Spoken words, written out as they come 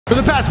For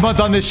the past month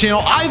on this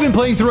channel, I've been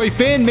playing through a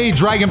fan-made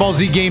Dragon Ball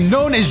Z game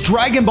known as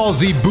Dragon Ball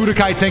Z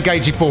Budokai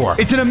Tenkaichi 4.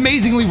 It's an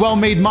amazingly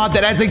well-made mod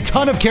that adds a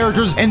ton of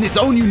characters and its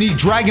own unique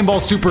Dragon Ball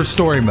Super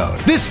story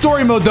mode. This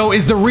story mode, though,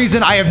 is the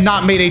reason I have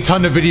not made a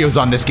ton of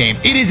videos on this game.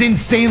 It is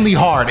insanely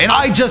hard, and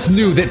I just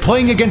knew that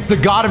playing against the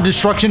God of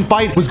Destruction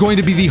fight was going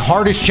to be the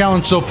hardest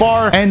challenge so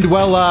far, and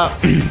well,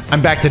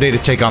 I'm back today to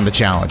take on the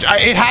challenge.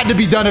 It had to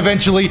be done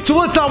eventually, so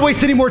let's not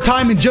waste any more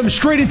time and jump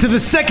straight into the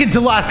second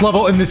to last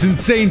level in this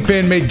insane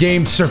fan-made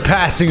game,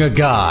 Surpassing a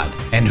God.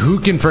 And who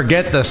can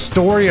forget the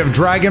story of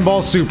Dragon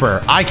Ball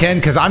Super? I can,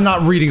 because I'm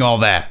not reading all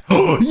that.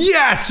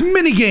 Yes,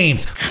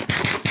 minigames!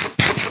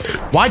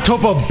 Why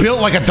Topo built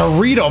like a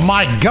Dorito?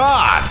 My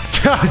God!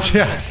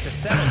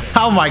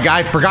 Oh my God,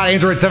 I forgot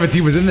Android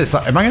 17 was in this.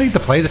 Am I gonna get to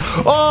play this?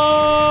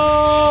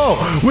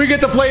 Oh! We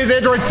get to play as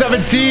Android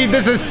 17.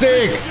 This is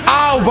sick.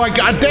 Oh my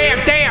God,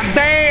 damn!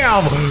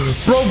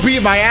 Bro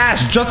beat my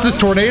ass. Just this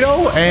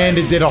tornado, and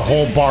it did a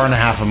whole bar and a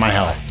half of my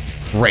health.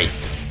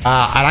 Great.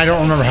 And I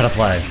don't remember how to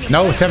play.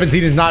 No,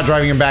 17 is not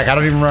driving him back. I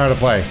don't even remember how to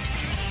play.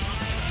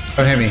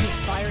 Don't hit me.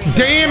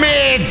 Damn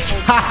it!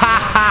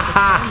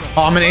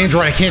 Oh, I'm an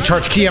Android. I can't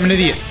charge key. I'm an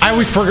idiot. I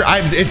always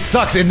forget. It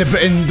sucks. In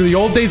the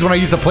old days when I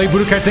used to play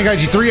Budokai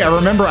Tenkaichi 3, I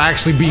remember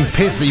actually being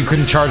pissed that you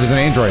couldn't charge as an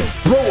Android.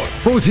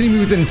 Bro was hitting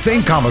me with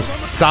insane combos.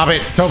 Stop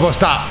it. Topo,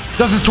 stop.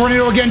 Does this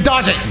tornado again?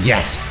 Dodge it.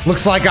 Yes.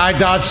 Looks like I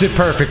dodged it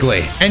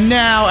perfectly. And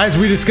now, as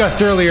we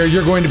discussed earlier,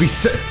 you're going to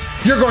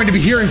be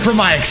hearing from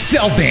my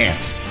Excel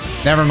dance.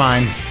 Never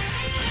mind.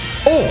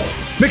 Oh,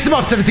 mix him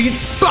up, 17.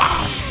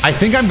 Bah! I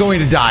think I'm going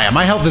to die.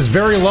 My health is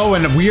very low,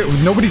 and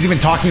nobody's even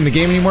talking in the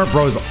game anymore.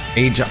 Bro's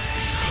age up.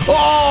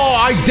 Oh,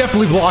 I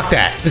definitely blocked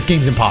that. This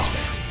game's impossible.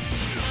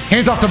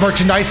 Hands off the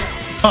merchandise.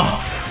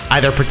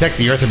 Either protect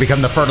the earth or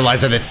become the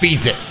fertilizer that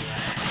feeds it.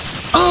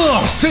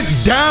 Sit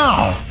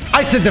down.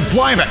 I said to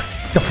fly back.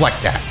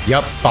 Deflect that.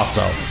 Yep, thought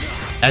so.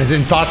 As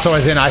in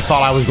I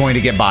thought I was going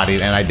to get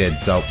bodied, and I did.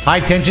 So high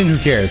tension, who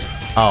cares?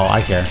 Oh,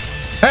 I care.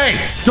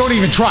 Hey, don't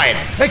even try it.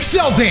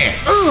 Excel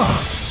dance.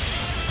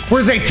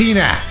 Where's 18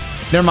 at?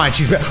 Never mind,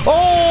 she's been.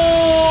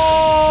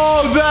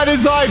 Oh, that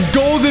is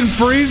Golden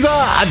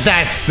Frieza.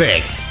 That's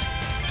sick.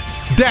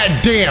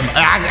 That damn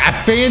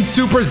fan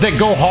supers that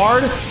go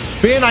hard.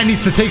 Bandai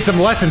needs to take some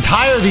lessons.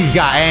 Hire these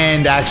guys,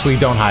 and actually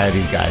don't hire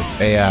these guys.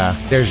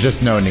 There's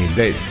just no need.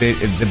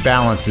 The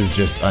balance is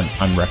just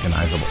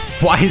unrecognizable.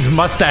 Why is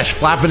mustache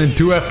flapping in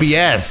 2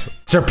 FPS?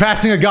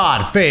 Surpassing a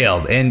God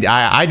failed, and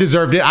I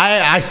deserved it.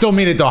 I still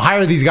mean it though.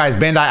 Hire these guys,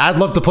 Bandai. I'd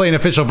love to play an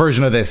official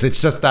version of this. It's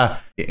just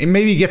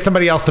maybe get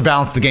somebody else to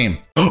balance the game.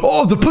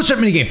 Oh, the push-up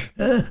minigame.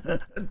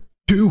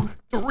 2,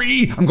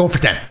 3. I'm going for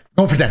 10.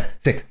 Going for 10.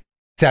 6,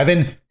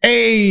 7,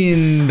 8.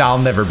 And I'll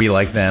never be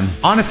like them.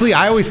 Honestly,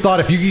 I always thought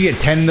if you could get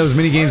 10 in those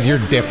minigames, you're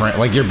different.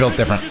 Like, you're built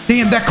different.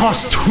 Damn, that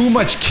costs too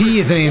much key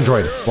as an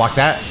Android. Block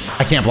that.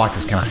 I can't block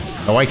this, can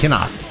I? No, I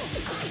cannot.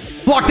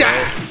 Block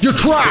that! You're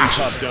trash!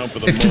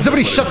 Can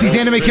somebody shut these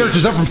anime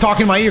characters up from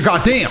talking in my ear?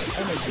 God damn!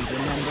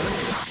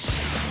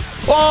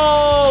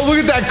 Oh, look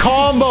at that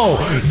combo!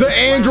 The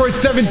Android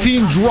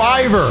 17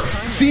 driver!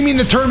 See me in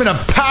the tournament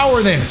of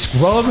power then,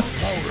 scrub!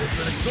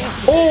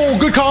 Oh,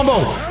 good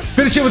combo!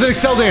 Finish it with an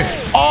Excel dance.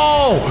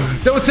 Oh,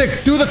 that was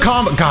sick. Do the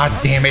combo.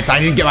 God damn it. I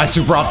didn't get my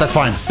super off. That's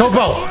fine.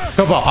 Topo,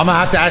 I'm gonna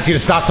have to ask you to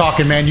stop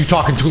talking, man. You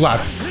talking too loud.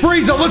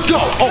 Frieza, let's go.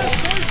 Oh.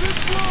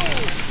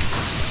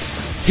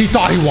 He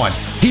thought he won.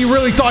 He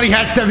really thought he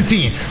had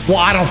 17. Well,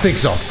 I don't think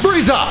so.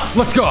 Frieza,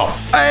 let's go.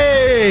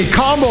 Hey,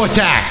 combo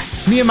attack.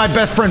 Me and my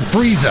best friend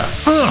Frieza.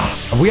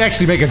 We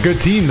actually make a good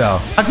team, though.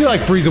 I feel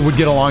like Frieza would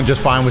get along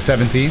just fine with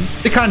 17.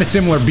 They're kind of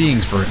similar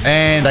beings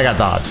and I got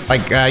dodged.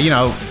 Like, you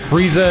know,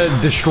 Frieza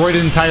destroyed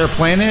an entire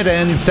planet,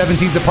 and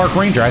 17's a park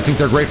ranger. I think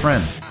they're great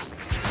friends.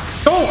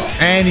 Oh,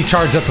 and he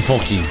charged up the full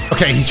key.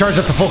 Okay, he charged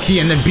up the full key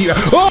and then beat.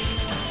 Oh,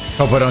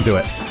 Topo, don't do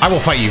it. I will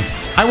fight you.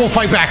 I will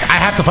fight back. I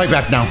have to fight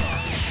back now.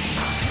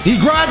 He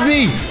grabbed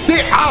me.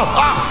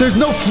 There's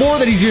no floor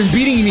that he's even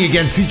beating me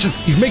against.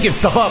 He's making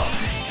stuff up.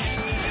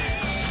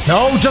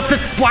 No, just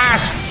this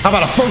flash. How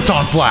about a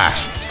photon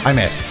flash? I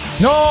missed.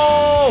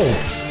 No!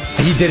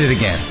 He did it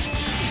again.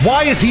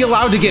 Why is he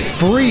allowed to get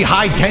free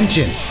high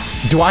tension?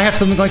 Do I have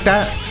something like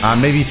that?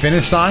 Maybe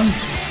finish sign?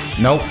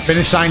 Nope,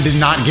 finish sign did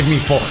not give me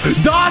full.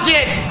 Dodge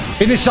it!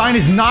 Finish sign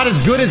is not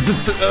as good as the.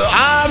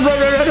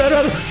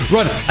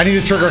 Run! I need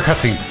to trigger a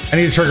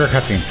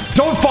cutscene.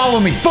 Don't follow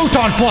me.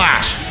 Photon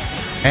flash!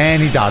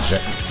 And he dodged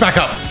it. Back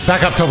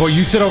up, Topo.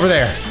 You sit over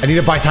there. I need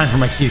to buy time for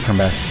my key to come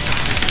back.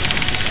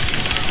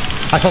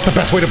 I thought the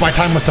best way to buy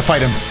time was to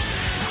fight him.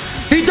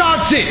 He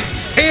dodged it!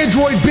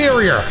 Android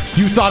barrier!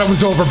 You thought it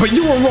was over, but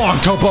you were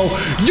wrong, Topo.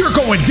 You're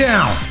going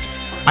down!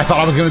 I thought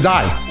I was gonna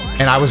die.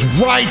 And I was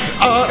right!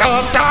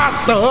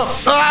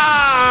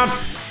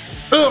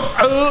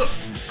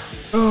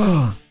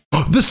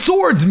 The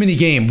swords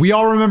minigame. We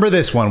all remember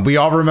this one.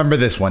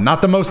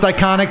 Not the most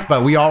iconic,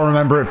 but we all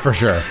remember it for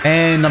sure.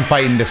 And I'm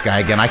fighting this guy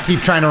again. I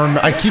keep trying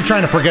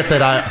to forget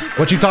that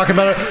what you talking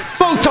about?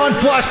 Photon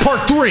Flash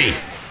Part 3!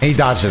 And he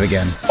dodged it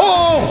again.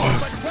 Oh!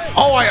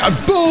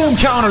 Oh, boom,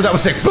 counter. That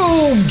was sick.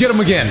 Boom, get him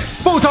again.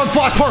 Photon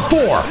Flash Part 4.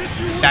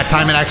 That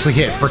time it actually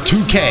hit for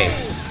 2K.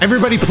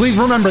 Everybody, please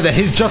remember that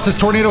his Justice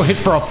Tornado hit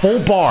for a full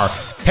bar.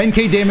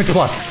 10K damage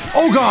plus.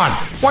 Oh, God.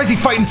 Why is he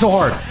fighting so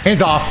hard?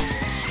 Hands off.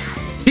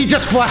 He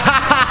just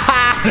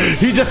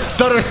he just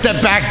stutter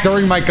step back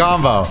during my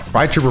combo.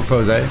 Right, Trooper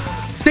pose, eh?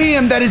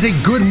 Damn, that is a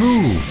good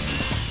move.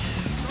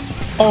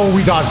 Oh,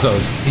 we dodged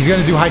those. He's going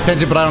to do high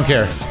tension, but I don't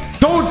care.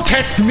 Don't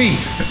test me.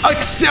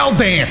 Excel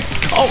dance.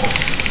 Oh.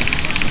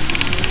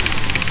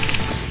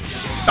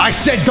 I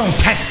said don't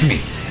test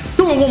me.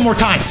 Do it one more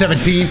time,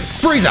 17.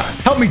 Frieza,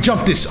 help me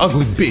jump this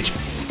ugly bitch.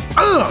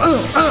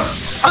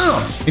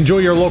 Enjoy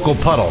your local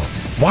puddle.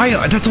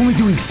 Why? That's only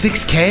doing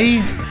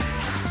 6K?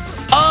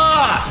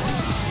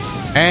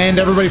 And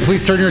everybody,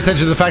 please turn your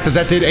attention to the fact that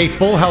that did a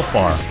full health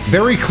bar.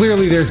 Very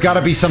clearly, there's got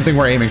to be something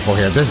we're aiming for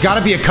here. There's got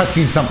to be a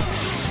cutscene something.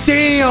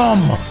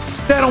 Damn!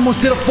 That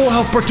almost did a full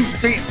health bar too.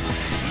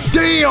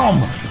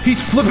 Damn!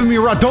 He's flipping me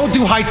around. Don't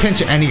do high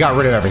tension. And he got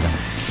rid of everything.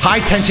 High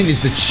tension is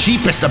the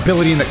cheapest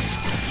ability in the...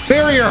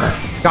 Barrier!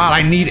 God,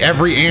 I need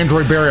every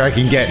android barrier I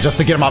can get just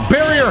to get him out.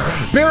 Barrier!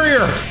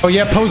 Barrier! Oh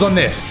yeah, pose on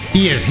this.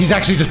 He is. He's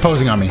actually just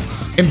posing on me.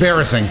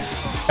 Embarrassing.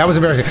 That was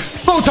embarrassing.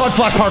 Photon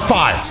Flash Part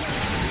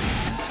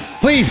 5.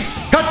 Please.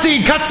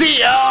 Cutscene! Cutscene!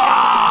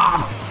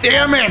 Ah!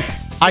 Damn it!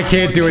 I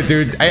can't do it,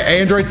 dude.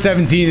 Android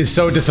 17 is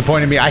so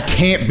disappointing me. I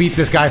can't beat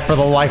this guy for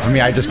the life of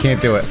me. I just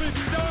can't do it.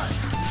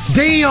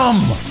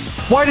 Damn!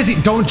 Why does he...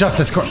 Don't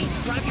Justice...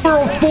 For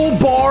a full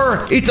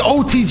bar! It's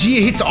OTG.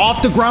 It hits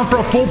off the ground for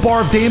a full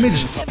bar of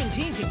damage.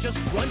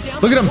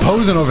 Look at him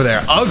posing over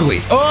there.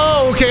 Ugly.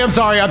 Oh, okay. I'm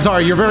sorry. I'm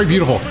sorry. You're very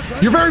beautiful.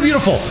 You're very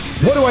beautiful.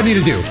 What do I need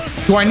to do?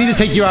 Do I need to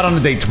take you out on a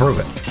date to prove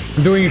it?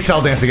 I'm doing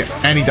Excel dance again.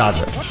 And he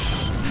dodged it.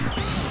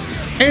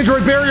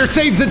 Android barrier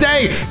saves the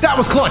day. That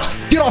was clutch.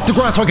 Get off the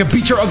ground so I can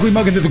beat your ugly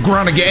mug into the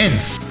ground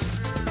again.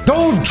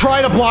 Don't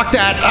try to block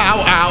that.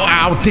 Ow, ow,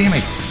 ow. Damn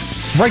it.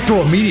 Right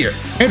through a meteor.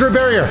 Android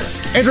barrier.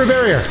 Android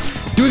barrier.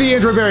 Do the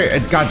Android barrier.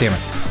 God damn it.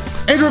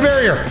 Android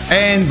barrier.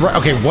 And,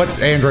 okay, what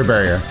Android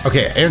barrier?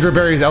 Okay, Android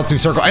barrier is L2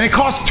 circle. And it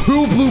costs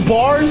 2 blue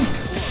bars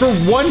for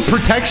 1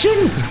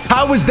 protection?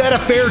 How is that a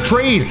fair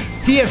trade?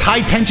 He has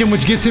high tension,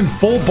 which gives him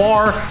full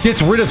bar,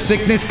 gets rid of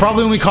sickness,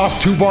 probably only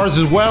costs 2 bars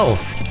as well.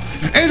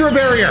 Android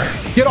barrier,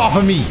 get off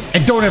of me.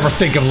 And don't ever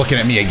think of looking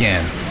at me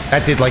again.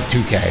 That did like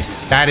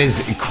 2K. That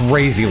is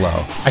crazy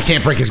low. I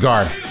can't break his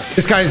guard.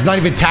 This guy is not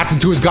even tapped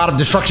into his God of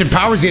Destruction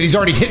powers yet. He's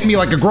already hitting me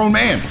like a grown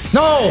man.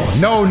 No,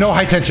 no, no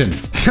high tension.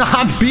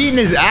 I'm beating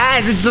his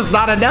ass. It's just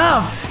not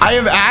enough. I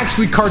am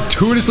actually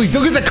cartoonishly.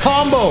 Look at the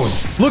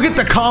combos. Look at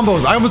the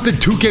combos. I almost did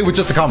 2K with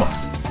just a combo.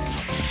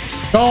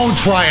 Don't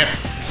try it.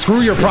 Screw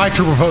your Pride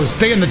Trooper pose.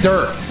 Stay in the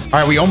dirt. All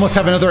right, we almost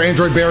have another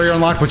Android barrier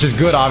unlocked, which is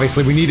good,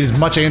 obviously. We need as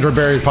much Android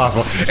barrier as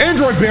possible.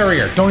 Android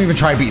barrier! Don't even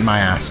try beating my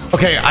ass.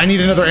 Okay, I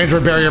need another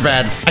Android barrier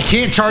bad. I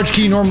can't charge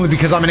key normally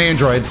because I'm an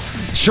Android.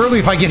 Surely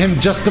if I get him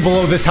just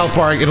below this health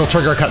bar, it'll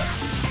trigger a cut.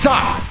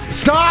 Stop!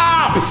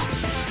 Stop!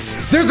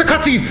 There's a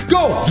cutscene!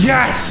 Go!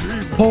 Yes!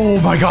 Oh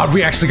my god,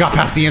 we actually got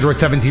past the Android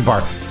 17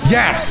 bar.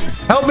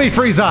 Yes! Help me,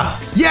 Frieza!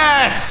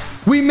 Yes!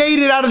 We made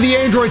it out of the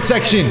Android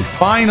section.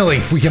 Finally,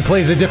 we can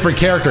play as a different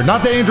character.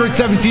 Not that Android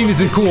 17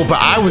 isn't cool, but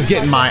I was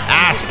getting my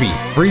ass beat.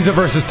 Frieza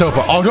versus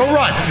Toppo. Oh, don't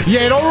run.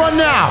 Yeah, don't run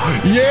now.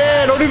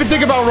 Yeah, don't even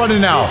think about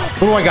running now.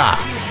 What do I got?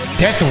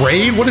 Death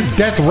Raid? What is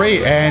Death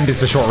Raid? And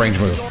it's a short range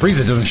move.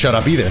 Frieza doesn't shut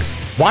up either.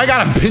 Why I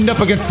got him pinned up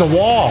against the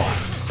wall?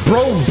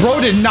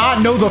 Bro did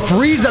not know the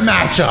Frieza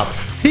matchup.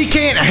 He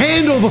can't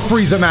handle the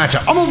Frieza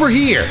matchup. I'm over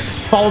here.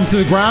 Follow him to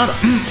the ground.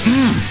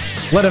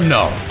 Let him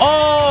know.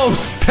 Oh,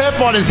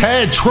 step on his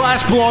head.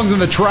 Trash belongs in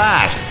the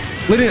trash.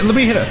 Let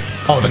me hit it.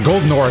 Oh, the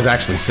Golden Ore is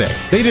actually sick.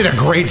 They did a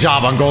great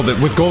job on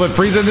with Golden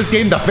Frieza in this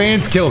game. The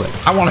fans killed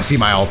it. I want to see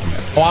my ultimate.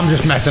 Oh, I'm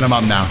just messing him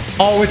up now.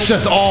 Oh, it's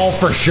just all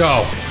for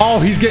show. Oh,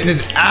 he's getting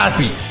his ass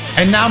beat.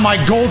 And now my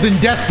Golden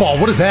Death Ball.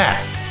 What is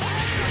that?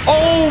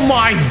 Oh,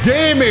 my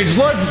damage.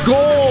 Let's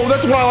go.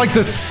 That's what I like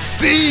to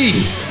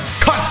see.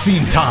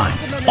 Cutscene time.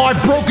 Oh, I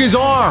broke his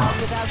arm.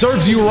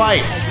 Serves you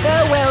right.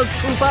 Farewell,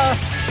 Trooper.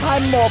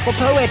 I'm more for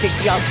poetic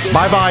justice.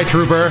 Bye-bye,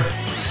 Trooper.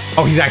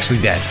 Oh, he's actually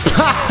dead.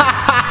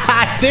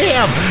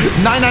 Damn.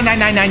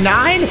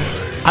 99999.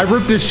 I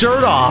ripped his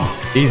shirt off.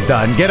 He's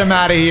done. Get him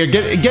out of here.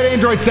 Get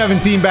Android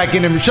 17 back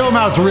in him. Show him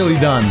how it's really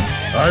done.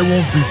 I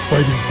won't be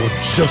fighting for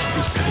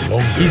justice any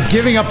longer. He's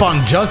giving up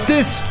on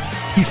justice?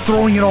 He's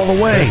throwing it all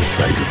away. That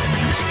side of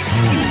me is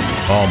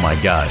through. Oh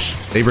my gosh.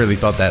 They really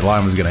thought that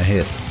line was gonna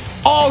hit.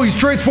 Oh, he's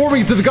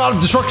transforming into the God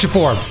of Destruction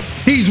form.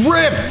 He's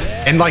ripped!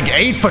 And like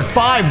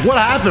 8'5". What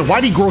happened?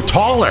 Why'd he grow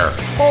taller?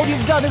 All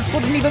you've done is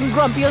put an even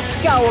grumpier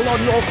scowl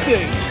on your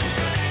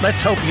face.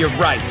 Let's hope you're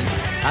right.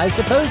 I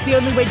suppose the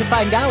only way to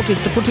find out is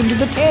to put him to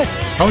the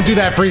test. Don't do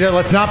that, Frieza.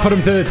 Let's not put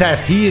him to the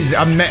test. He is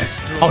a mess.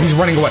 Oh, he's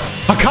running away.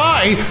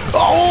 Hakai!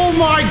 Oh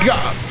my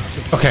god!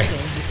 Okay.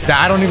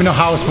 I don't even know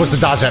how I was supposed to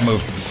dodge that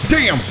move.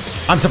 Damn!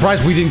 I'm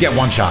surprised we didn't get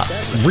one shot.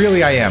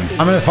 Really, I am.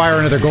 I'm gonna fire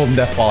another Golden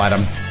Death Ball at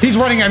him. He's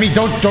running at me.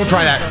 Don't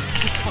try that.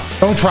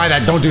 Don't try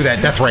that. Don't do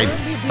that. Death Raid.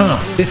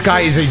 This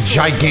guy is a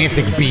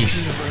gigantic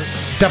beast.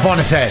 Step on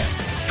his head.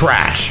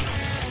 Trash.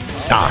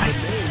 Die.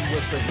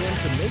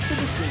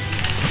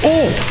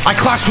 Oh, I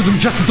clashed with him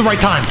just at the right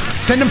time.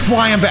 Send him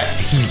flying back.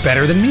 He's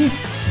better than me?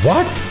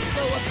 What?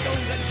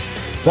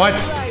 What?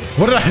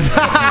 What did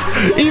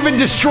I... Even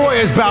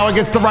Destroyers bow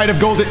against the right of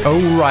golden... Oh,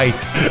 right.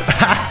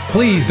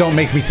 Please don't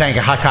make me tank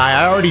a Hakai.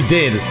 I already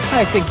did.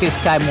 I think this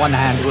time one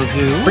hand will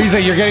do. Frieza,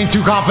 you're getting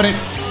too confident.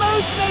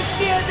 Most may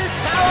fear this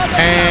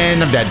power.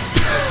 And I'm dead.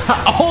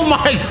 Oh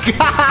my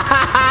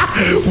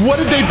god! What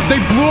did they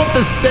blew up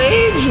the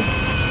stage?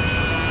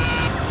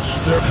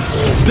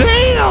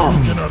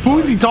 Damn!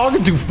 Who's he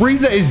talking to?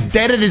 Frieza is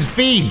dead at his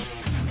feet.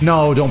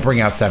 No, don't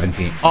bring out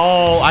 17.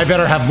 Oh, I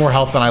better have more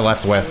health than I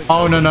left with.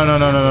 Oh, no, no, no,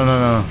 no, no, no,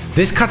 no, no.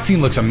 This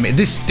cutscene looks amazing.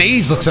 This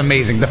stage looks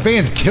amazing. The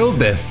fans killed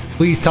this.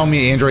 Please tell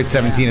me Android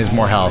 17 has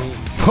more health.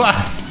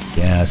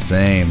 Yeah,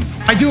 same.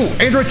 I do.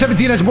 Android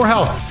 17 has more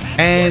health.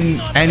 And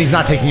he's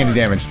not taking any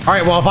damage. All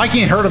right, well, if I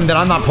can't hurt him, then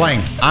I'm not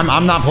playing.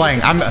 I'm not playing.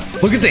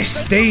 Look at this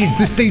stage.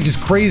 This stage is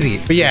crazy.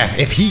 But yeah,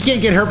 if he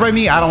can't get hurt by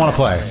me, I don't want to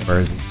play.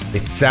 Where is he?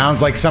 It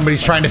sounds like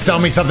somebody's trying to sell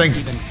me something.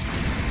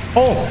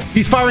 Oh,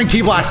 he's firing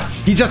Ki Blast.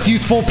 He just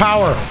used full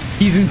power.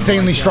 He's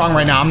insanely strong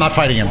right now. I'm not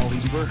fighting him.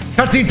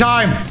 Cutscene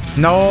time.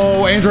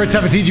 No, Android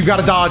 17, you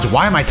gotta dodge.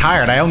 Why am I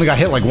tired? I only got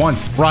hit like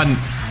once. Run.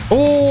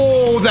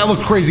 Oh, that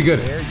looked crazy good.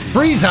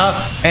 Frieza,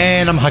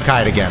 and I'm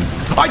Hakai'd again.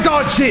 I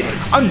dodged it.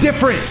 I'm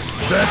different.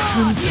 That's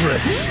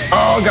impressive.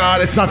 Oh god,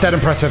 it's not that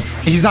impressive.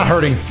 He's not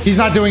hurting. He's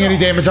not doing any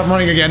damage. I'm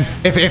running again.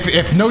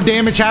 If no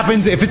damage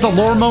happens, if it's a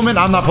lore moment,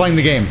 I'm not playing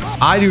the game.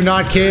 I do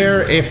not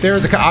care if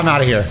there's a... I'm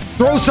out of here.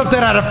 Throw something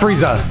at a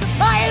Frieza.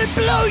 I'll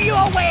blow you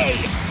away.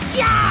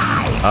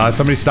 Die.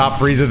 Somebody stop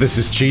Frieza. This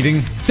is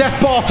cheating.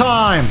 Death ball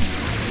time.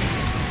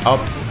 Up.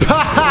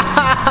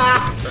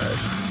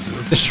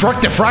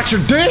 Destructive fracture.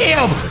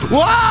 Damn!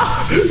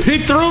 Wow! He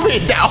threw me.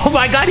 Oh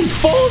my god, he's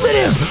folded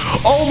him.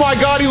 Oh my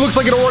god, he looks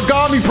like an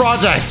origami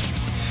project.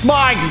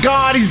 My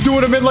god, he's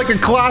doing him in like a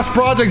class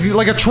project. He's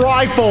like a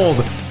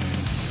trifold.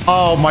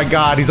 Oh my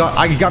god, he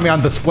got me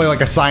on display like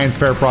a science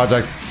fair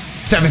project.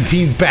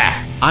 17's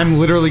back. I'm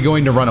literally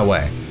going to run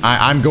away.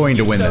 I'm going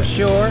to win this.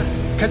 Sure?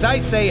 Because I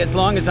say as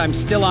long as I'm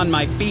still on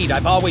my feet,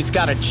 I've always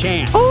got a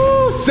chance.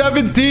 Oh,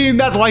 17.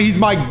 That's why he's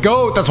my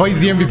GOAT. That's why he's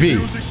the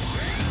MVP.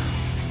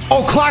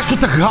 Oh, clash with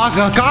the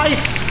guy.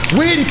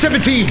 Win,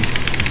 17.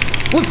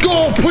 Let's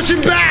go. Push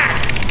him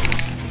back.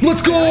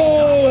 Let's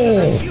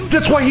go.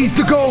 That's why he's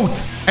the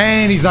GOAT.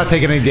 And he's not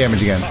taking any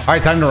damage again. All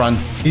right, time to run.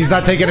 He's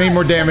not taking any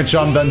more damage,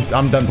 so I'm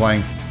done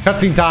playing.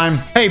 Cutscene time.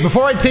 Hey,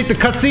 before I take the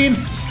cutscene,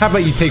 how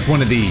about you take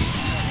one of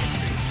these?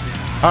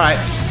 All right.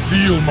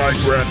 Feel my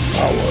grand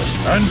power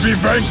and be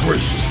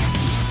vanquished.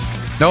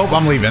 Nope,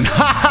 I'm leaving.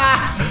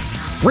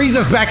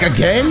 Frieza's back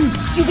again?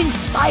 You've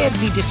inspired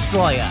me,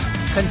 Destroyer.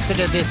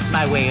 Consider this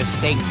my way of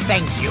saying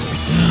thank you.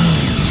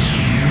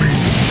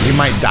 He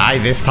might die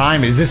this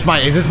time. Is this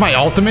my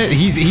ultimate?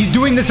 He's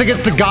doing this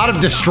against the god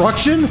of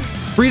destruction?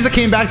 Frieza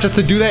came back just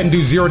to do that and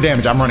do 0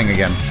 damage. I'm running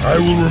again. I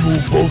will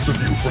remove both of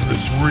you from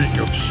this ring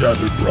of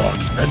shattered rock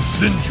and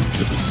send you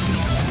to the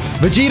seats.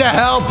 Vegeta,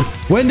 help!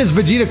 When does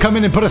Vegeta come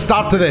in and put a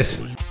stop to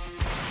this?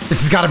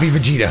 This has got to be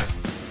Vegeta.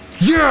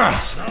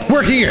 Yes!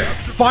 We're here.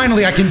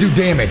 Finally, I can do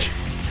damage.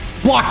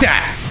 Block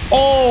that.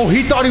 Oh,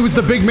 he thought he was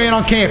the big man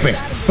on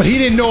campus, but he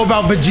didn't know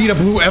about Vegeta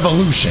Blue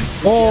Evolution.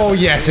 Oh,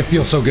 yes, it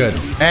feels so good.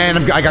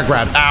 And I got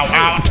grabbed. Ow,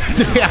 ow.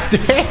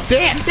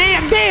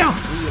 Damn.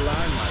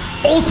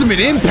 Ultimate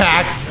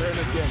impact.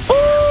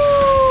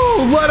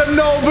 Ooh, let him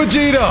know,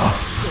 Vegeta.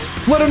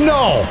 Let him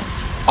know.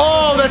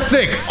 Oh, that's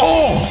sick.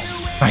 Oh,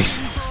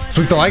 nice.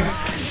 Sweep the leg.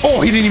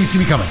 Oh, he didn't even see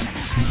me coming.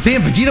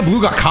 Damn, Vegeta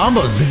Blue got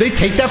combos. Did they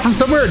take that from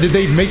somewhere, or did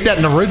they make that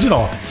an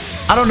original?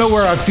 I don't know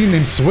where I've seen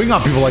them swing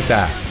on people like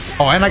that.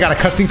 Oh, and I got a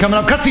cutscene coming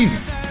up. Cutscene!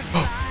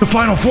 The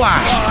final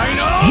flash!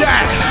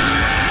 Yes!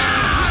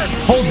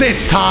 Hold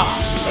this, Top!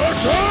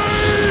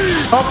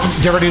 Oh,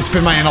 get ready to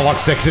spin my analog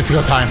sticks. It's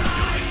go time.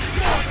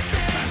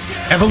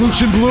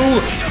 Evolution Blue!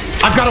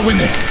 I've got to win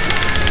this!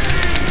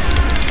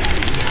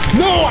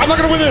 No, I'm not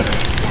going to win this!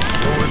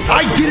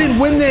 I didn't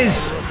win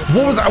this!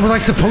 What was I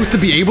supposed to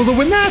be able to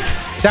win that?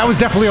 That was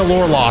definitely a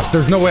lore loss.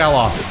 There's no way I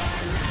lost.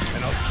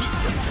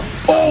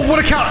 Oh, what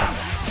a counter!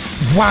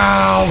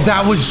 Wow,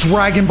 that was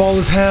Dragon Ball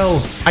as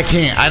hell. I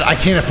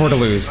can't afford to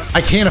lose.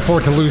 I can't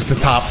afford to lose the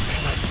Top.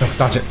 No,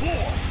 dodge it.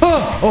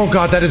 Oh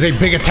god, that is a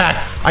big attack.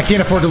 I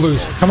can't afford to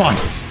lose. Come on,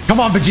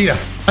 Vegeta.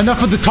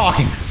 Enough of the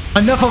talking.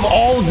 Enough of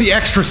all of the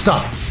extra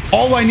stuff.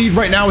 All I need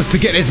right now is to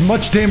get as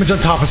much damage on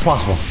Top as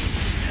possible.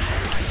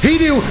 He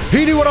knew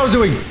what I was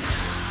doing.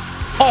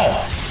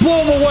 Oh,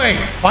 blow him away.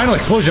 Final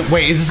explosion.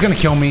 Wait, is this gonna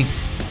kill me?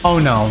 Oh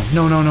no.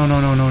 No. No.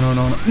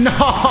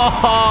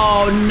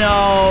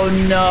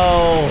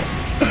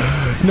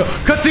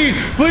 Cutscene,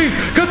 please.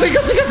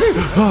 Cutscene.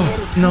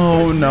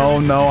 Oh,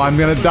 no. I'm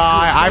gonna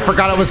die. I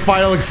forgot it was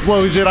final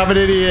explosion. I'm an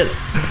idiot.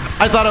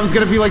 I thought it was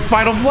gonna be like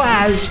final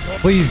flash.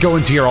 Please go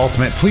into your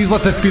ultimate. Please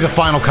let this be the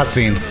final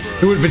cutscene.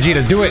 Do it,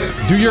 Vegeta. Do it.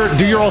 Do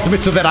your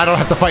ultimate so that I don't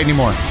have to fight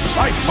anymore.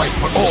 I fight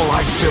for all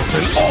I've built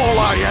and all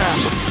I am.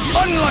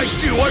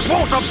 Unlike you, I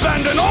won't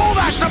abandon all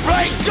that to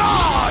play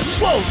God!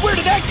 Whoa, where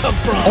did that come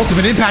from?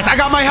 Ultimate impact. I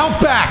got my health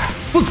back.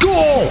 Let's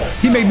go.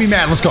 He made me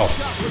mad. Let's go.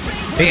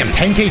 Damn,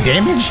 10k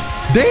damage?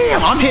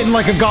 Damn, I'm hitting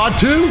like a god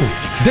too.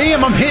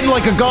 Damn, I'm hitting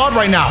like a god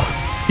right now.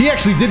 He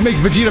actually did make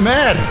Vegeta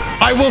mad.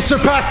 I will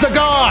surpass the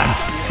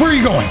gods. Where are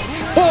you going?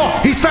 Oh,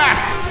 he's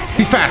fast.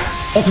 He's fast.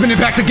 Ultimate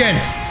impact again.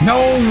 No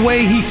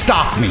way he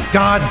stopped me.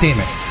 God damn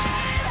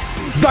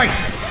it.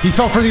 Nice. He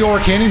fell for the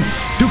Aura Cannon.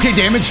 2k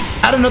damage.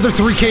 Add another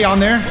 3k on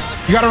there.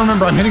 You gotta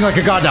remember, I'm hitting like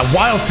a god now.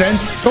 Wild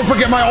Sense. Don't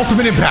forget my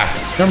ultimate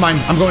impact. Never mind.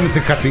 I'm going into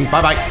cutscene.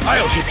 Bye-bye.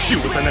 I'll hit you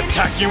with an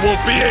attack you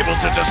won't be able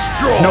to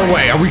destroy. No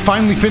way. Are we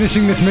finally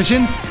finishing this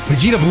mission?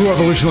 Vegeta Blue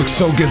Evolution looks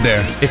so good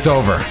there. It's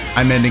over.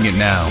 I'm ending it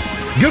now.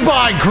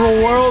 Goodbye,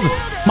 cruel world.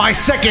 My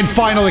second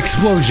final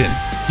explosion.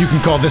 You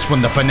can call this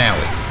one the finale.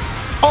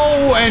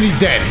 Oh, and he's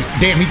dead.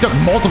 Damn, he took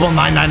multiple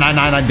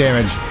 99999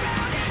 damage.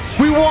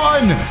 We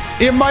won!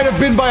 It might have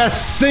been by a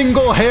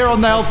single hair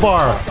on the health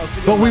bar,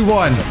 but we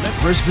won.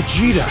 Where's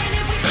Vegeta?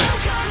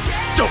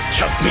 Don't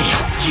count me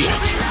out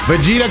yet.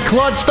 Vegeta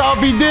clutched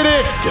off, he did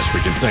it! Guess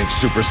we can thank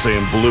Super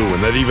Saiyan Blue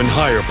and that even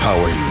higher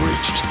power he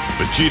reached.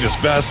 Vegeta's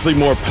vastly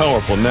more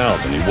powerful now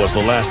than he was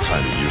the last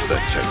time he used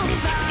that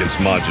technique against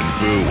Majin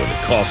Buu, and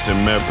it cost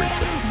him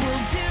everything.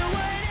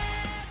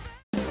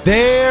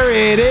 There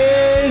it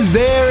is!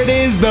 There it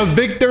is! The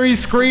victory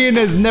screen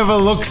has never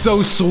looked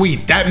so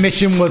sweet. That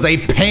mission was a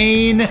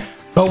pain,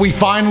 but we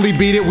finally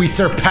beat it. We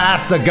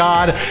surpassed the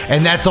god,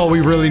 and that's all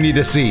we really need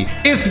to see.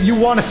 If you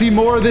want to see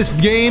more of this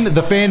game,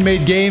 the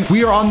fan-made game,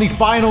 we are on the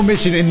final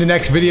mission in the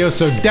next video,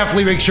 so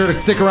definitely make sure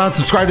to stick around,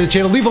 subscribe to the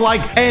channel, leave a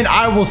like, and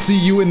I will see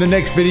you in the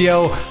next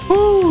video.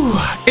 Woo!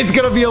 It's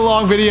gonna be a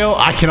long video,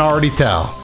 I can already tell.